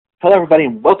Hello, everybody,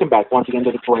 and welcome back once again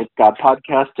to the Parade God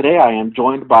podcast. Today, I am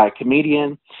joined by a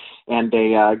comedian and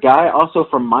a guy also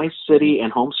from my city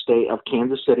and home state of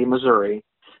Kansas City, Missouri,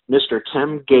 Mr.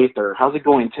 Tim Gaither. How's it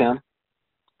going, Tim?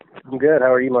 I'm good.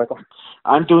 How are you, Michael?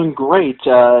 I'm doing great.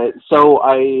 So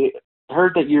I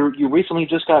heard that you recently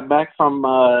just got back from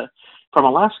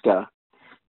Alaska.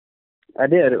 I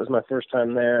did. It was my first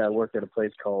time there. I worked at a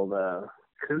place called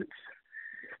Coots.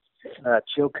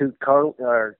 Chilkoot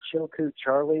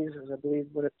Charlie's is, I believe,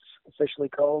 what it's officially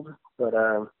called. But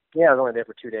yeah, I was only there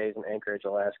for 2 days in Anchorage,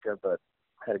 Alaska, but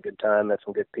had a good time. Met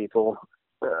some good people.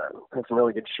 Had some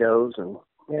really good shows, and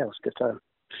yeah, it was a good time.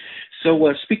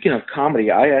 So speaking of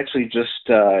comedy, I actually just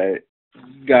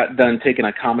got done taking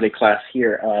a comedy class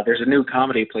here. There's a new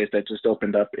comedy place that just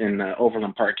opened up in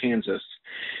Overland Park, Kansas,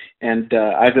 and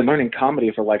I've been learning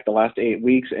comedy for like the last 8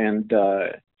 weeks, and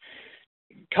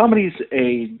comedy's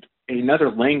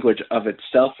another language of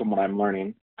itself from what I'm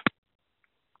learning.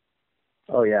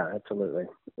 Oh yeah, absolutely.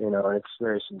 You know, it's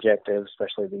very subjective,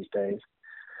 especially these days,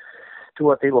 to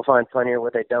what people find funny or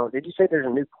what they don't. Did you say there's a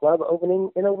new club opening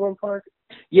in Overland Park?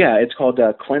 Yeah, it's called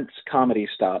Clint's Comedy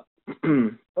Stop.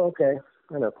 Okay,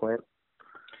 I know Clint.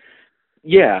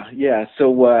 Yeah.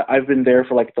 So I've been there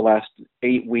for like the last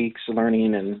 8 weeks,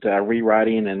 learning and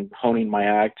rewriting and honing my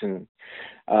act, and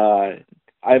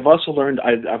I've also learned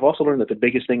that the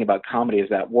biggest thing about comedy is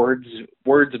that words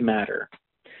matter.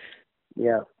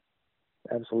 Yeah,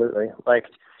 absolutely. Like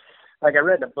I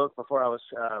read in a book before I was.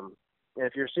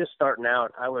 If you're just starting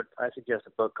out, I suggest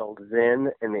a book called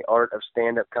Zen and the Art of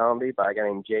Stand-Up Comedy by a guy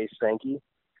named Jay Sankey.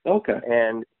 Okay.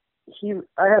 And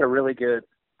I had a really good,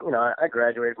 I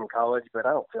graduated from college, but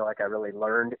I don't feel like I really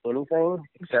learned anything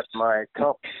except my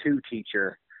Comp 2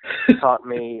 teacher taught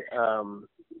me.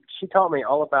 She taught me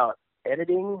all about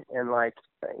editing, and I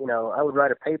would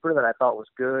write a paper that I thought was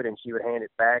good, and she would hand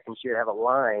it back, and she would have a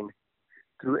line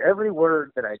through every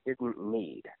word that I didn't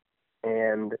need.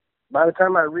 And by the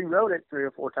time I rewrote it 3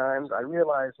 or 4 times, I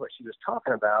realized what she was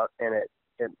talking about, and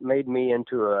it made me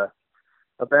into a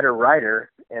better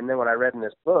writer. And then when I read in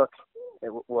this book,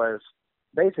 it was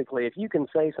basically, if you can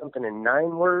say something in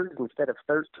 9 words instead of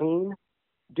 13,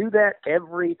 do that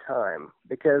every time,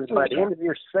 because by the end of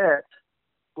your set,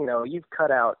 you've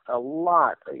cut out a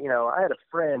lot. I had a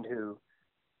friend who,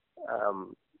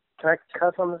 can I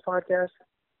cuss on this podcast?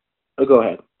 Oh, go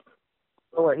ahead.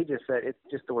 Oh, he just said it's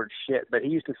just the word shit, but he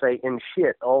used to say in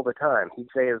shit all the time. He'd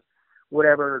say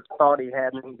whatever thought he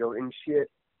had, and he'd go in shit.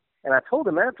 And I told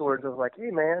him afterwards, I was like,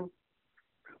 hey, man,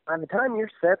 by the time your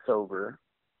set's over,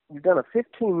 you've done a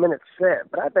 15-minute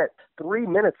set, but I bet 3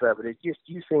 minutes of it is just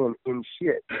you saying in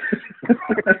shit.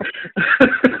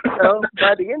 So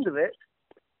by the end of it,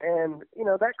 and,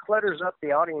 that clutters up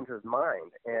the audience's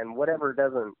mind, and whatever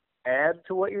doesn't add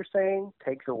to what you're saying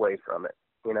takes away from it,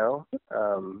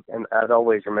 and I've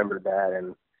always remembered that,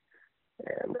 and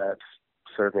that's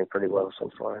served me pretty well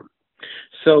so far.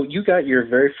 So you got your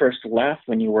very first laugh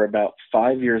when you were about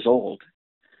 5 years old.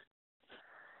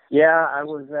 Yeah, I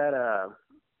was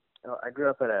I grew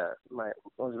up I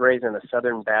was raised in a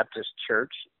Southern Baptist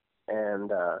church, and,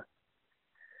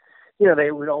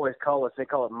 they would always they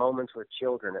call it moments with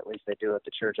children, at least they do at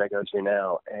the church I go to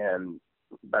now,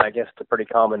 but I guess it's a pretty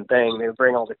common thing. They would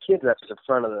bring all the kids up to the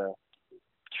front of the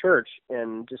church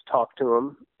and just talk to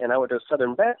them, and I went to a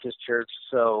Southern Baptist church,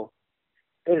 so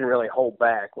they didn't really hold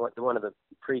back. One of the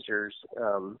preachers,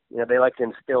 they like to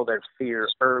instill their fear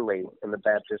early in the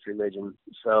Baptist religion.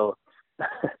 So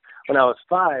when I was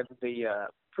 5, the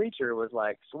preacher was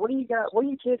like, so what do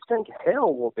you kids think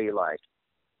hell will be like?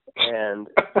 And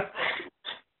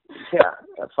yeah,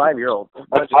 a 5-year-old.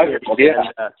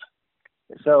 Yeah.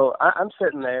 So I'm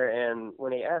sitting there, and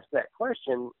when he asked that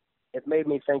question, it made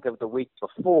me think of the week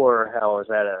before how I was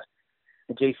at a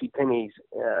JCPenney's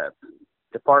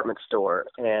department store,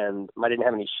 and I didn't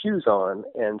have any shoes on,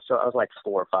 and so I was like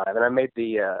 4 or 5, and I made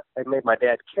my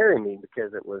dad carry me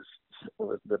because it was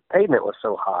the pavement was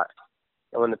so hot.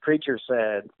 And when the preacher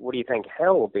said, what do you think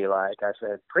hell will be like? I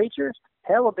said, preacher,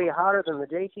 hell will be hotter than the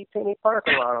JCPenney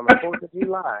parking lot on the 4th of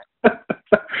July.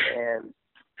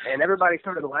 And everybody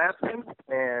started laughing,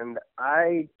 and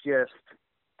I just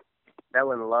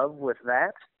fell in love with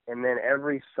that. And then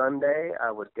every Sunday I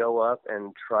would go up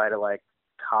and try to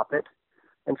top it.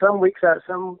 And some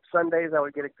Sundays I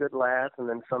would get a good laugh, and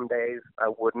then some days I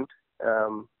wouldn't.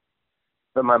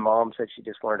 But my mom said she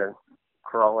just wanted to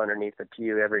crawl underneath the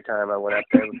pew every time I went up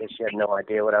there because she had no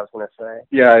idea what I was going to say.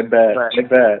 Yeah, I bet.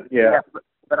 Yeah.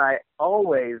 But I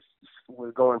always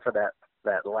was going for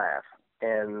that laugh,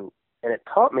 and it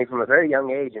taught me from a very young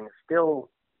age, and it still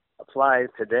applies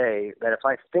today, that if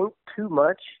I think too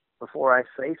much before I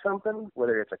say something,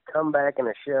 whether it's a comeback in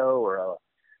a show or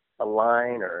a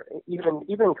line or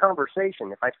even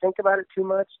conversation. If I think about it too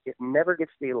much, it never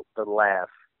gets the laugh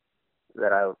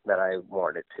that I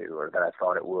want it to, or that I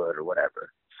thought it would, or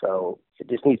whatever. So it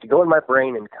just needs to go in my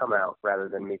brain and come out rather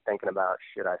than me thinking about,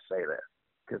 should I say that?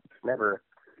 Because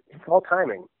it's all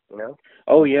timing, you know?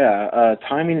 Oh yeah,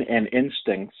 timing and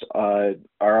instincts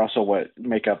are also what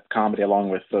make up comedy, along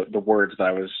with the words that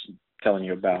I was telling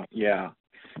you about. Yeah.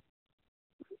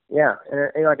 Yeah,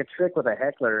 and like a trick with a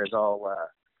heckler is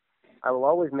I will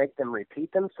always make them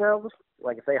repeat themselves.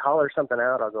 Like if they holler something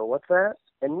out, I'll go, "What's that?"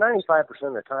 And 95%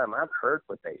 of the time, I've heard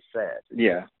what they said.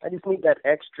 Yeah. I just need that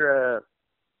extra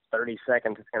 30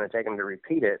 seconds it's going to take them to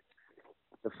repeat it,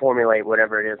 to formulate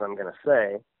whatever it is I'm going to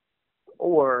say,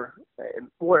 or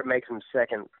it makes them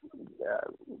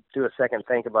do a second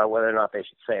think about whether or not they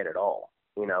should say it at all.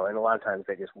 You know, and a lot of times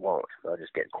they just won't. They'll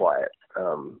just get quiet.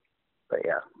 But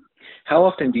yeah. How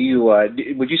often do you,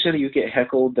 would you say that you get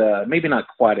heckled? Maybe not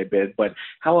quite a bit, but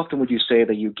how often would you say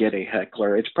that you get a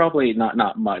heckler? It's probably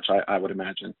not much, I would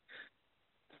imagine.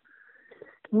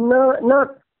 No,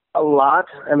 not a lot.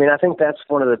 I mean, I think that's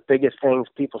one of the biggest things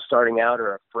people starting out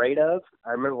are afraid of.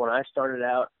 I remember when I started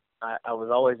out, I was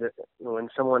always, when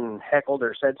someone heckled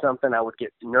or said something, I would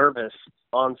get nervous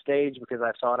on stage because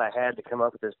I thought I had to come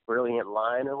up with this brilliant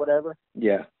line or whatever.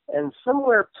 Yeah. And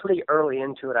somewhere pretty early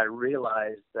into it, I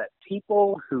realized that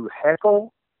people who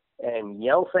heckle and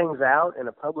yell things out in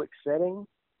a public setting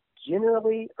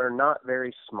generally are not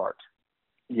very smart.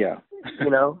 Yeah. You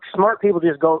know, smart people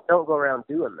just don't go around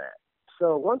doing that.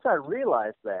 So once I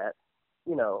realized that,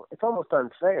 you know, it's almost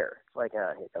unfair. It's like,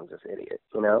 here comes this idiot,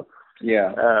 you know?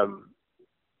 Yeah.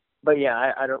 But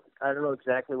yeah, I don't know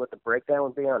exactly what the breakdown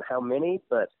would be on how many,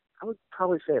 but I would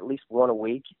probably say at least one a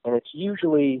week, and it's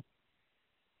usually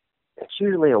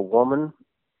a woman,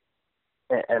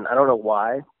 and I don't know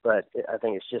why, but I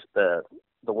think it's just the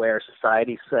way our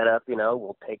society's set up. You know,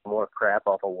 we'll take more crap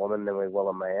off a woman than we will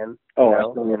a man. Oh, you know?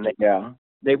 absolutely. Yeah.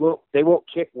 They won't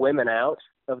kick women out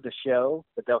of the show,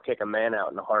 but they'll kick a man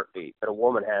out in a heartbeat. But a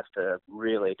woman has to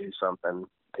really do something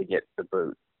to get the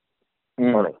boot.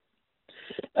 Funny.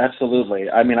 Absolutely.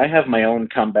 I mean, I have my own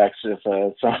comebacks if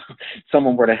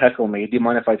someone were to heckle me. Do you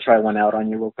mind if I try one out on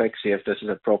you real quick, see if this is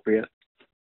appropriate?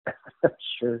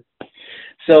 Sure.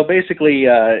 So basically,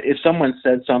 if someone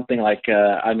said something like,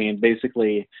 I mean,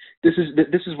 basically, this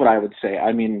is what I would say.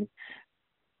 I mean,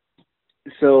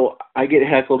 so I get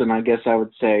heckled, and I guess I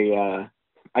would say,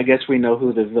 I guess we know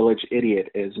who the village idiot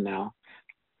is now.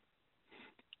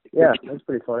 Yeah, that's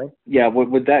pretty funny. Yeah,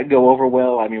 would that go over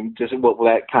well? I mean, will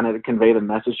that kind of convey the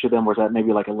message to them, or is that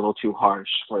maybe like a little too harsh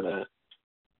for that?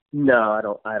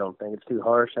 No, I don't think it's too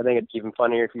harsh. I think it's even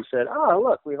funnier if you said, "Oh,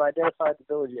 look, we've identified the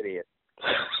village idiot."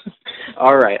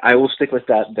 All right, I will stick with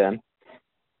that then.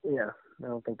 Yeah, I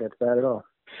don't think that's bad at all.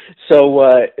 So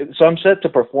I'm set to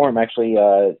perform actually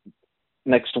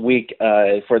next week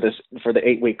for the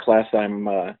 8-week class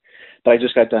that I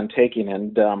just got done taking,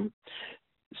 and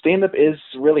stand-up is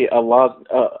really a lot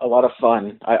of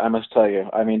fun. I must tell you.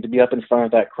 I mean, to be up in front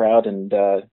of that crowd and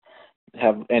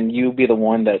you be the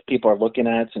one that people are looking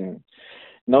at, and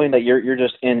knowing that you're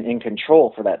just in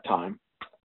control for that time.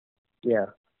 Yeah,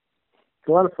 it's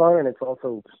a lot of fun, and it's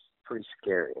also pretty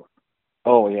scary.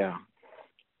 Oh yeah.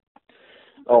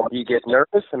 Oh, do you get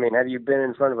nervous? I mean, have you been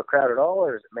in front of a crowd at all,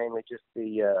 or is it mainly just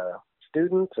the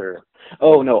students? Or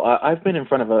oh no, I've been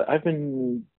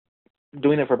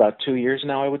doing it for about 2 years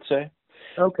now, I would say.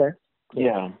 Okay.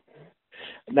 Yeah.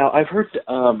 Now I've heard.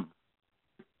 I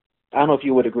don't know if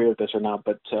you would agree with this or not,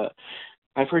 but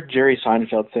I've heard Jerry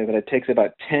Seinfeld say that it takes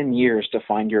about 10 years to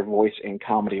find your voice in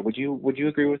comedy. Would you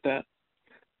agree with that?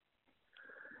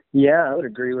 Yeah, I would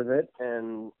agree with it,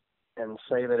 and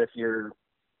say that if you're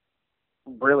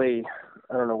really,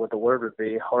 I don't know what the word would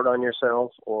be, hard on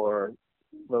yourself or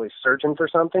really searching for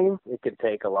something, it could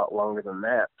take a lot longer than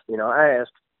that. You know, I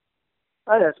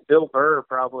asked Bill Burr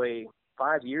probably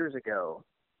 5 years ago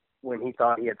when he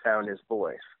thought he had found his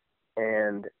voice,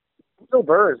 and Bill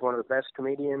Burr is one of the best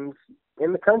comedians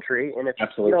in the country, and if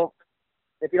Absolutely.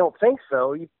 you don't think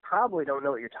so, you probably don't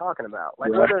know what you're talking about.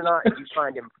 Like, right. Whether or not you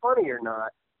find him funny or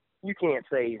not, you can't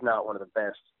say he's not one of the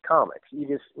best comics. You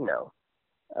just, you know.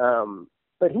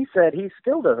 But he said he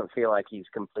still doesn't feel like he's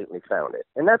completely found it,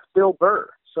 and that's Bill Burr.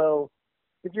 So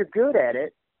if you're good at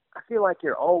it, I feel like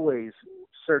you're always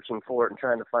searching for it and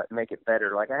trying to make it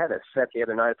better. Like, I had a set the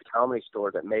other night at the Comedy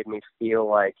Store that made me feel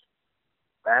like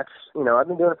that's, you know, I've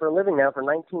been doing it for a living now for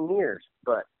 19 years,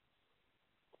 but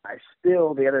I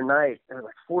still, the other night, there were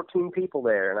like 14 people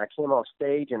there, and I came off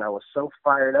stage and I was so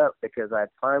fired up because I'd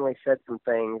finally said some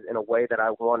things in a way that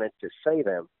I wanted to say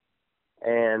them.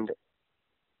 And,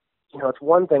 it's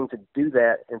one thing to do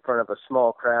that in front of a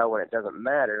small crowd when it doesn't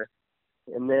matter,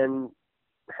 and then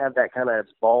have that kind of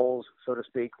balls, so to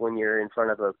speak, when you're in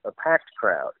front of a packed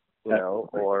crowd,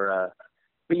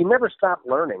 but you never stop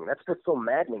learning. That's what's so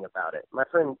maddening about it. My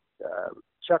friend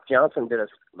Chuck Johnson he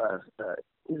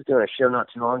was doing a show not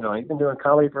too long ago. He's been doing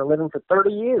comedy for a living for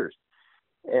 30 years.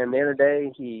 And the other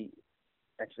day,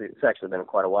 it's actually been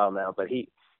quite a while now, but he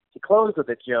closed with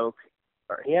a joke.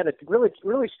 Or he had a really,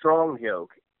 really strong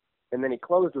joke, and then he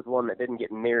closed with one that didn't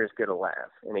get near as good a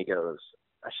laugh. And he goes,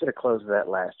 I should have closed with that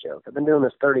last joke. I've been doing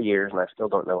this 30 years, and I still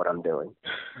don't know what I'm doing.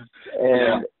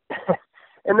 And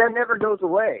and that never goes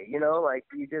away, like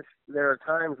there are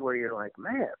times where you're like,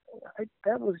 man,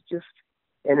 that was just,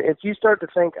 and if you start to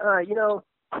think, I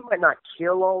might not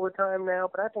kill all the time now,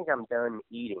 but I think I'm done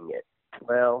eating it.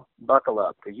 Well, buckle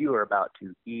up, because you are about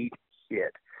to eat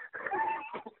shit.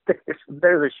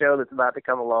 There's a show that's about to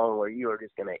come along where you are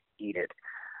just going to eat it.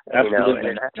 Absolutely.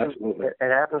 And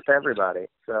it happens to everybody.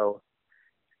 So,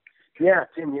 yeah,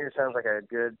 10 years sounds like a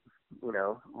good,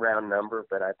 round number,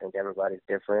 but I think everybody's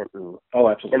different. And,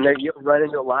 absolutely. And then you'll run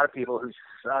into a lot of people who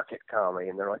suck at comedy,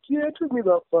 and they're like, yeah, it took me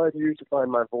about 5 years to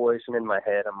find my voice. And in my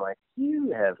head, I'm like,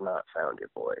 you have not found your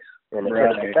voice. And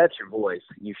if that's your voice,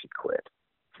 you should quit.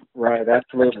 Right,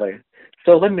 absolutely.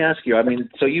 So let me ask you,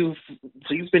 so you've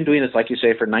been doing this, like you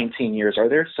say, for 19 years. Are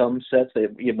there some sets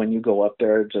that when you go up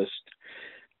there, just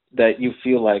that you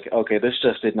feel like, okay, this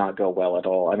just did not go well at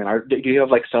all? Do you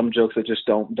have like some jokes that just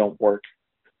don't work?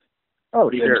 Oh,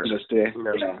 sure.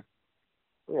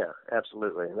 Yeah,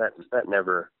 absolutely. That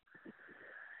never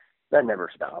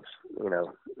stops.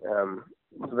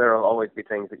 There will always be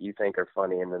things that you think are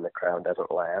funny, and then the crowd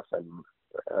doesn't laugh, and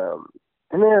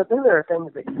then there are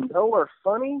things that are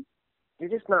funny. You're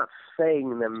just not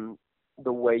saying them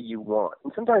the way you want.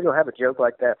 And sometimes you'll have a joke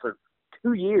like that for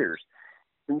 2 years,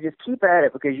 and you just keep at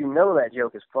it because that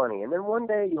joke is funny. And then one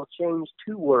day you'll change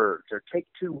 2 words, or take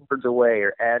 2 words away,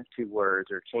 or add 2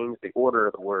 words, or change the order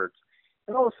of the words.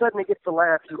 And all of a sudden it gets the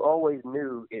laugh you always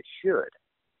knew it should.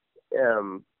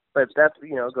 But that,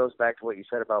 goes back to what you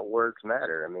said about words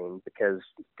matter. Because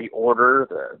the order,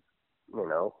 the,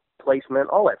 placement,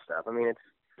 all that stuff. It's,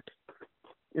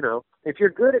 if you're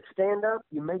good at stand-up,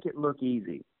 you make it look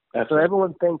easy. So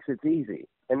everyone thinks it's easy.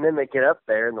 And then they get up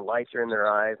there and the lights are in their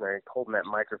eyes and they're holding that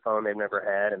microphone they've never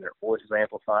had and their voice is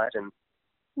amplified and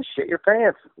you shit your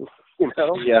pants,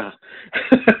 Yeah.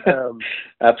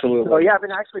 Absolutely. So, yeah, I've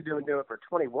been actually doing it for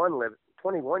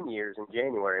 21 years in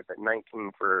January, but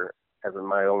 19 as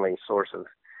my only source of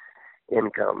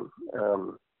income.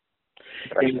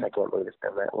 I can't believe it's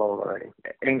been that long already.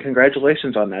 And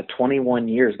congratulations on that. 21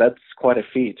 years. That's quite a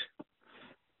feat.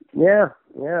 Yeah.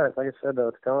 Like I said, though,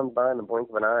 it's gone by in the blink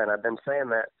of an eye, and I've been saying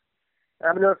that.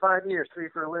 I've been doing it 5 years, 3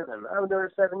 for a living. I've been doing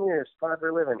it 7 years, 5 for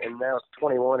a living, and now it's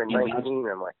 21 and 19. And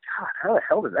I'm like, God, how the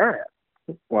hell did that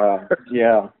happen? Wow.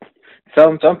 Yeah.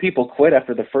 Some people quit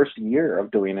after the first year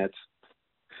of doing it.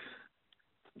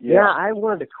 Yeah, I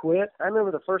wanted to quit. I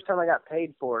remember the first time I got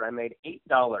paid for it, I made $8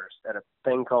 at a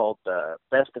thing called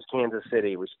Best of Kansas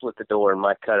City. We split the door, and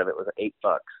my cut of it was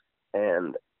 $8.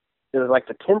 And it was like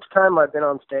the 10th time I'd been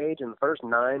on stage, and the first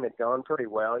 9 had gone pretty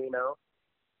well,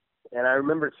 And I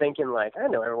remember thinking, like, I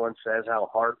know everyone says how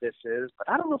hard this is, but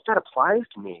I don't know if that applies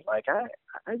to me. Like, I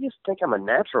just think I'm a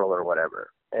natural or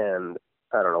whatever. And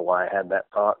I don't know why I had that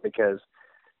thought, because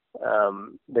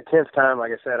the 10th time,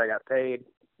 like I said, I got paid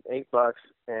 $8,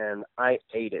 and I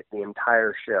ate it the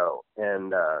entire show.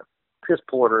 And Chris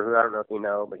Porter, who I don't know if you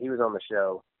know, but he was on the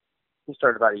show. He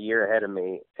started about a year ahead of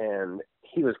me, and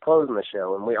he was closing the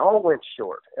show, and we all went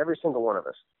short, every single one of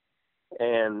us.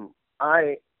 And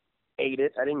I ate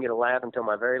it. I didn't get a laugh until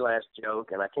my very last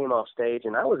joke, and I came off stage,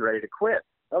 and I was ready to quit.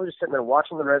 I was just sitting there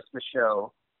watching the rest of the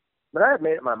show, but I had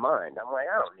made up my mind. I'm like,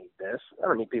 I don't need this. I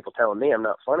don't need people telling me I'm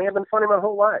not funny. I've been funny my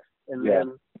whole life. And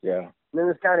then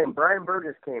this guy named Brian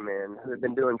Burgess came in, who had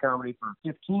been doing comedy for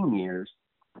 15 years,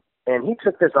 and he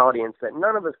took this audience that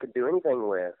none of us could do anything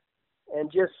with and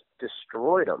just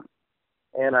destroyed them.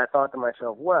 And I thought to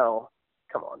myself, well,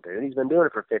 come on, dude. He's been doing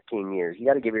it for 15 years. You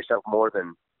got to give yourself more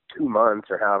than 2 months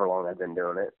or however long I've been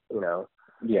doing it,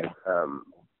 Yeah.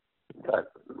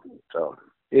 So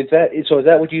is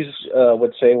that what you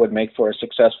would say would make for a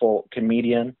successful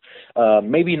comedian?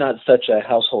 Maybe not such a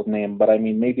household name, but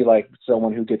maybe like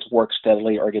someone who gets work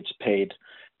steadily or gets paid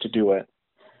to do it.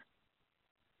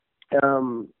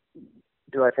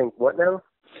 Do I think what now?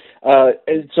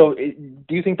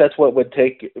 Do you think that's what it would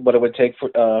take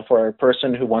for a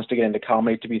person who wants to get into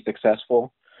comedy to be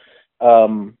successful?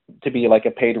 To be like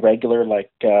a paid regular,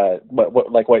 like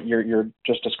what you're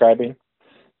just describing?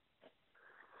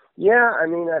 Yeah, I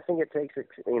mean, I think it takes, it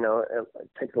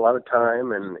takes a lot of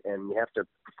time, and you have to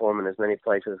perform in as many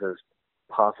places as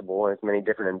possible, as many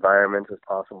different environments as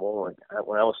possible. Like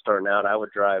when I was starting out, I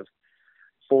would drive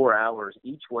 4 hours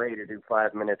each way to do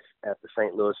 5 minutes at the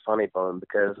St. Louis Funny Bone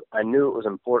because I knew it was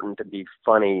important to be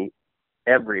funny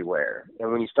everywhere.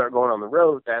 And when you start going on the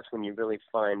road, that's when you really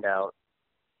find out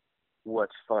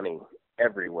what's funny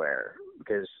everywhere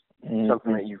because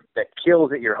something that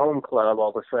kills at your home club all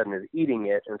of a sudden is eating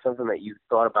it, and something that you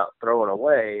thought about throwing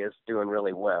away is doing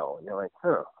really well. And you're like,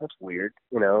 that's weird,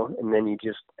 and then you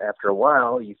just, after a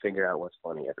while, you figure out what's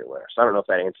funny everywhere. So I don't know if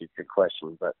that answers your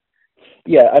question, but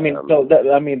yeah, I mean,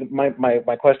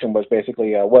 my question was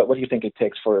basically, what do you think it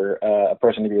takes for a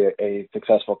person to be a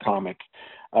successful comic?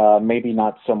 Maybe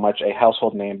not so much a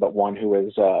household name, but one who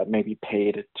is maybe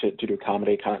paid to do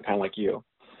comedy, kind of like you.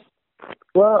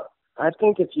 Well, I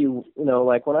think if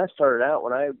like when I started out,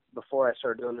 before I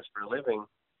started doing this for a living,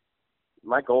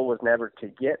 my goal was never to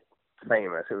get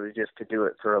famous. It was just to do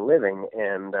it for a living.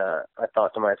 And I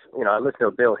thought to myself, I listened to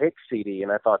a Bill Hicks CD,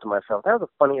 and I thought to myself, that was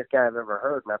the funniest guy I've ever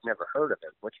heard, and I've never heard of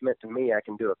him, which meant to me I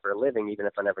can do it for a living even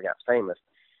if I never got famous.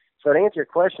 So to answer your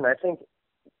question, I think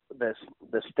the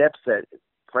steps that,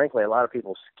 frankly, a lot of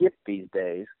people skip these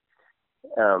days,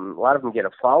 a lot of them get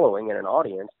a following and an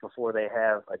audience before they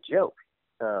have a joke.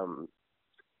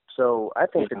 So I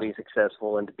think to be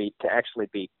successful and to actually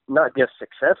be not just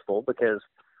successful, because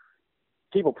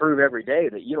people prove every day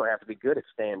that you don't have to be good at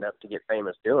stand-up to get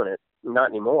famous doing it. Not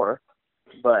anymore.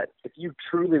 But if you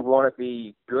truly want to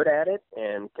be good at it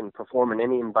and can perform in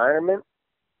any environment,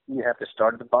 you have to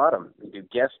start at the bottom. You do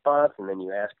guest spots, and then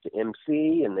you ask to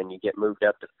MC, and then you get moved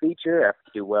up to feature after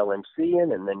you do well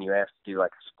MCing, and then you ask to do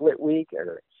like a split week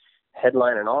or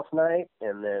headline an off night,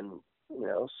 and then,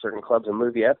 certain clubs will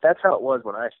move you up. That's how it was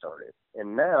when I started.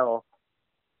 And now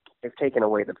they've taken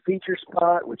away the feature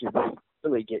spot, which is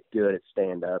really get good at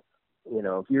stand-up.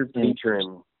 If you're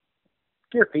featuring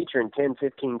 10,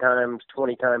 15 times,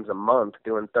 20 times a month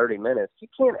doing 30 minutes, you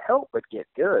can't help but get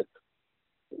good,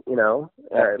 or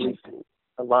at least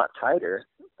a lot tighter.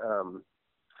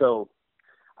 So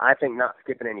I think not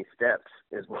skipping any steps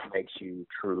is what makes you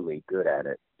truly good at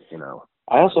it,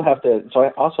 I also have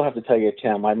to tell you,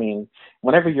 Tim, I mean,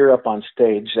 whenever you're up on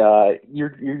stage,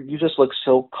 you just look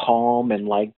so calm and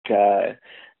like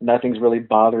nothing's really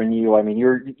bothering you. I mean,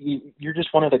 you're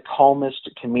just one of the calmest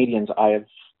comedians I have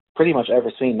pretty much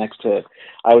ever seen, next to,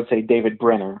 I would say, David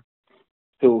Brenner,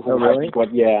 who really?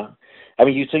 Yeah. I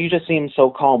mean, you just seem so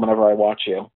calm whenever I watch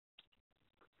you.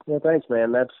 Well, thanks,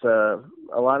 man. That's a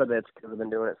lot of it's because I've been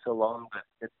doing it so long, but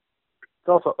it's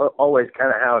also always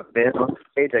kind of how it's been on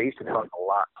stage. I used to talk a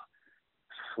lot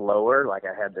slower. Like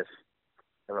I had this,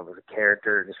 I don't know if it was a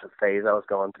character, just a phase I was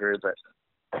going through, but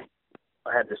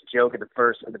I had this joke at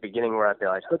the beginning where I'd be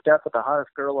like, hooked up with the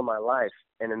hottest girl of my life.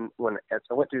 And then as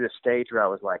I went through the stage where I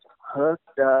was like,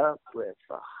 hooked up with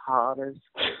the hottest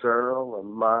girl of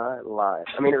my life.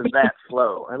 I mean, it was that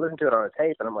slow. I listened to it on a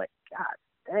tape, and I'm like, God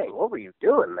dang, what were you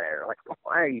doing there? Like,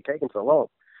 why are you taking so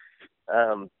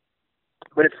long?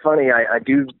 But it's funny, I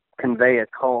do convey a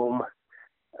calm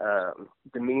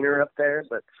demeanor up there,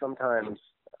 but sometimes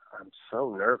I'm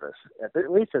so nervous,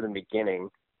 at least at the beginning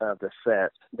of the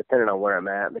set, depending on where I'm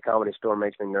at. The Comedy Store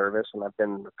makes me nervous, and I've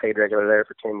been a paid regular there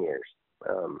for 10 years.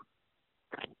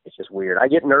 It's just weird. I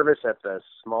get nervous at the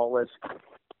smallest.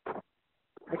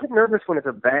 I get nervous when it's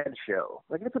a bad show.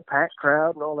 Like if it's a packed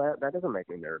crowd and all that, that doesn't make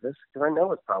me nervous, because I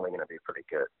know it's probably going to be pretty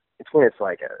good. It's when it's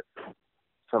like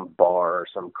some bar or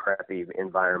some crappy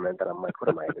environment that I'm like, what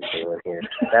am I even doing here?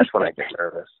 That's when I get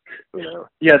nervous,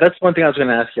 Yeah, that's one thing I was going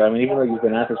to ask you. I mean, even though you've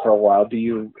been at this for a while, do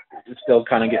you still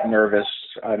kind of get nervous,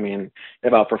 I mean,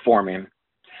 about performing?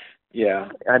 Yeah.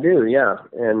 I do, yeah.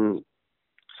 And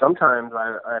sometimes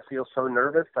I feel so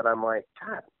nervous that I'm like,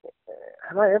 God,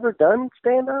 have I ever done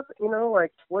stand-up?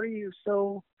 Like, what are you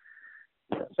so...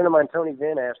 A friend of mine, Tony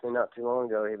Vinn, asked me not too long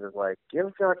ago, he was like, do you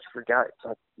ever feel like you forgot,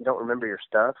 like, you don't remember your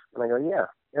stuff? And I go, yeah,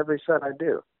 every set I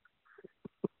do,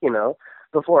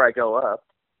 before I go up.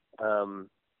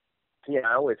 Yeah,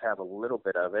 I always have a little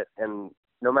bit of it. And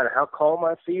no matter how calm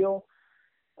I feel,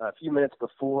 a few minutes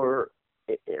before,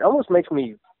 it almost makes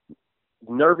me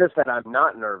nervous that I'm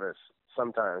not nervous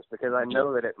sometimes, because I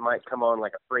know that it might come on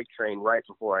like a freight train right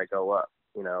before I go up,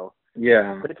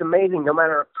 Yeah. But it's amazing, no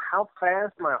matter how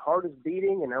fast my heart is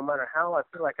beating and no matter how I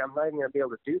feel like I'm not even going to be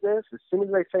able to do this, as soon as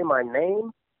they say my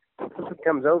name, something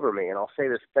comes over me, and I'll say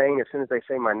this thing as soon as they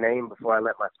say my name before I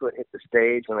let my foot hit the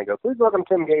stage. When they go, please welcome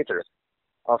Tim Gaither,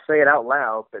 I'll say it out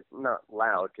loud, but not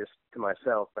loud, just to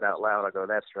myself, but out loud. I go,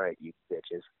 that's right, you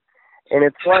bitches. And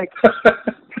it's like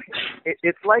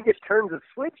it's like it turns a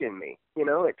switch in me. You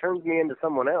know, it turns me into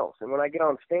someone else. And when I get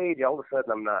on stage, all of a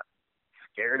sudden I'm not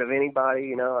scared of anybody.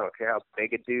 You know, I don't care how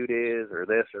big a dude is or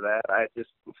this or that. I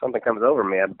just something comes over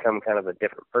me. I become kind of a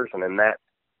different person, and that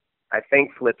I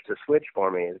think flips the switch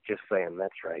for me. Is just saying,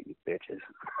 "That's right, you bitches."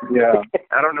 Yeah.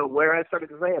 I don't know where I started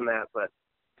saying that, but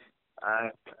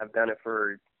I've done it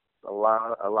for a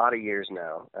lot of years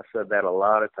now. I've said that a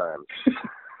lot of times.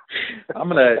 I'm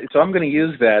gonna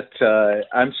use that.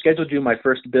 I'm scheduled to do my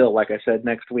first bill, like I said,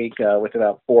 next week with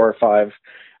about 4 or 5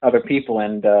 other people,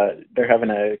 and they're having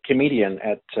a comedian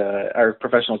at our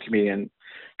professional comedian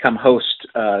come host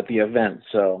the event.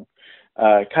 So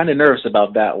kind of nervous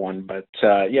about that one, but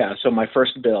yeah. So my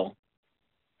first bill.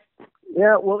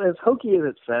 Yeah, well, as hokey as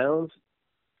it sounds,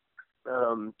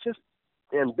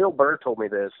 and Bill Burr told me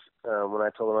this when I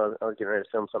told him I was getting ready to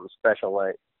film something special.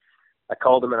 Like, I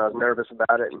called him and I was nervous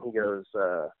about it, and he goes,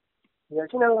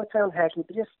 you know, it sounds hacky,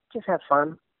 but just have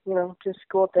fun. You know, just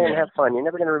go up there and have fun. You're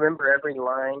never going to remember every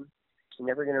line. You're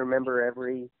never going to remember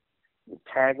every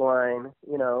tagline.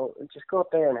 You know, just go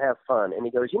up there and have fun. And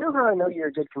he goes, you know how I know you're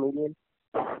a good comedian?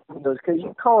 He goes, because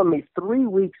you're calling me 3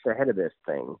 weeks ahead of this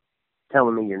thing,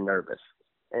 telling me you're nervous.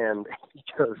 And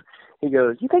he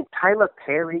goes, you think Tyler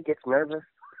Perry gets nervous?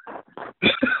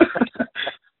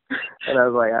 And I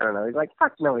was like, I don't know. He's like,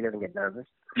 fuck no, he doesn't get nervous.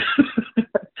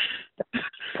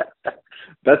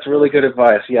 That's really good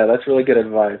advice. Yeah, that's really good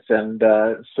advice. And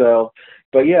so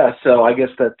I guess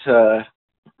that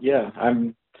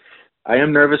I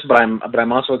am nervous, but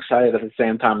I'm also excited at the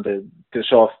same time to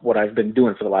show off what I've been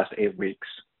doing for the last 8 weeks.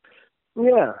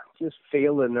 Yeah, just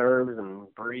feel the nerves and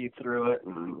breathe through it,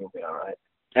 and you'll be all right.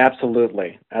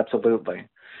 Absolutely.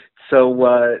 So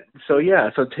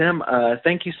Tim,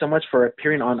 thank you so much for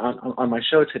appearing on my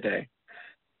show today.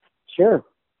 Sure.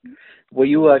 Will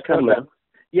you come back?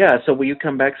 Yeah. So will you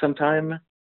come back sometime?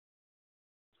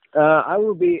 I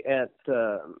will be at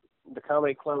the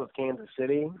Comedy Club of Kansas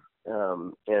City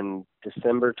in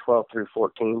December 12th through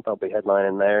 14th. I'll be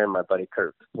headlining there, and my buddy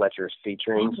Kurt Fletcher's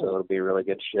featuring, so it'll be a really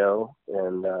good show.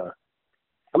 And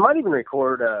I might even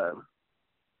record a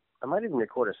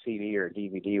CD or a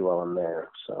DVD while I'm there.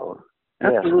 So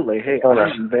absolutely. Yeah. Hey,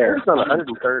 I'm there. It's on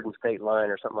 103rd and State Line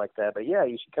or something like that. But yeah,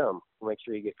 you should come. Make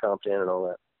sure you get comped in and all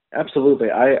that. Absolutely.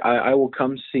 I will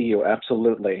come see you.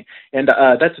 Absolutely. And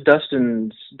that's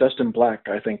Dustin Black,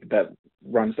 I think, that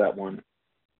runs that one.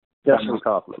 Dustin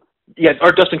Kaufman. Yeah,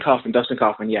 or Dustin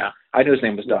Kaufman, yeah. I knew his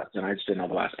name was Dustin. I just didn't know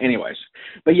the last. Anyways.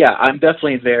 But yeah, I'm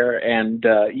definitely there. And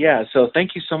so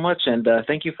thank you so much. And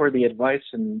thank you for the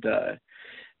advice. And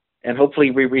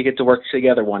hopefully we get to work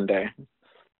together one day.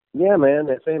 Yeah, man.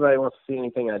 If anybody wants to see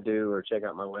anything I do or check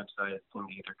out my website at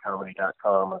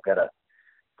gaithercomedy.com, I've got a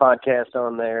podcast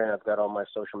on there, and I've got all my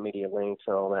social media links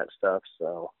and all that stuff.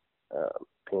 So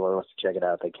if anyone wants to check it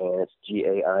out, they can. It's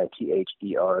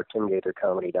GAITHER,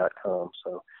 timgaithercomedy.com.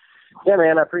 So yeah,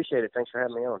 man, I appreciate it. Thanks for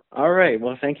having me on. All right.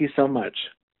 Well, thank you so much.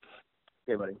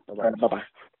 Okay, buddy. Bye-bye. All right, bye-bye.